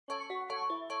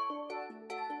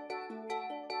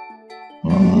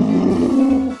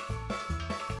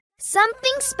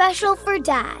Something special for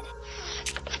Dad.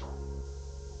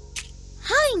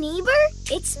 Hi, neighbor.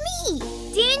 It's me,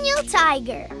 Daniel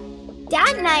Tiger.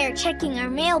 Dad and I are checking our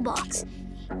mailbox,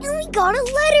 and we got a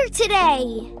letter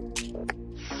today.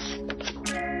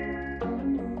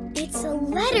 It's a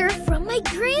letter from my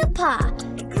grandpa,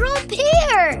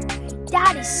 Grand-Père.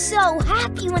 Dad is so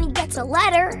happy when he gets a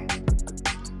letter.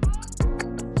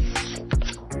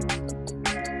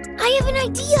 I have an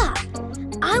idea.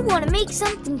 I want to make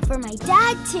something for my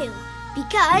dad, too,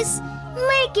 because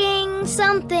making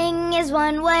something is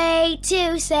one way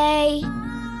to say,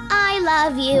 I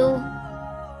love you.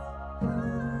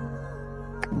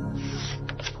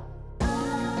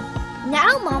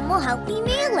 Now Mom will help me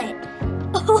mail it.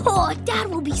 Oh, Dad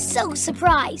will be so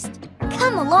surprised.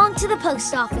 Come along to the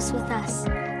post office with us.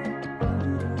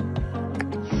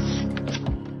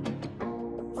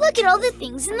 Look at all the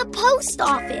things in the post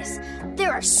office.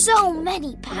 There are so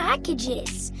many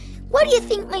packages. What do you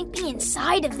think might be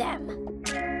inside of them?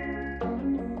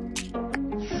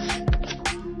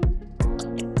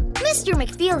 Mr.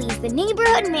 McFeely is the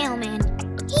neighborhood mailman.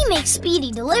 He makes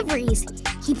speedy deliveries.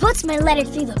 He puts my letter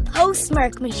through the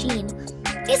postmark machine.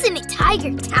 Isn't it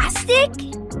Tiger-tastic?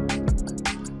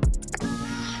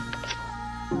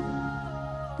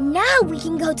 Now we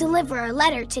can go deliver our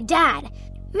letter to Dad.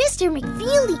 Mr.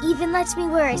 McFeely even lets me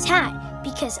wear his hat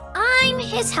because I'm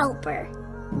his helper.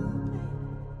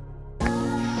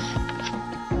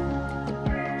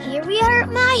 Here we are at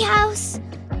my house.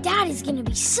 Dad is going to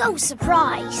be so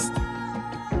surprised.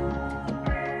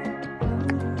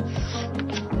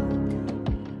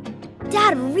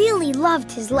 Dad really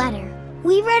loved his letter.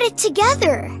 We read it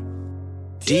together.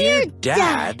 Dear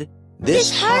Dad,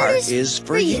 this heart is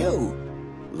for you.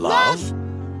 Love,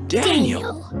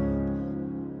 Daniel.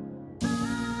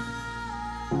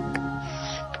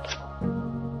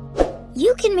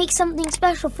 You can make something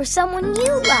special for someone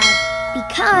you love,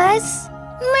 because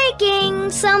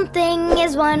making something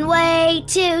is one way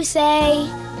to say,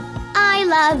 I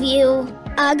love you.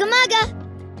 Ugga mugga.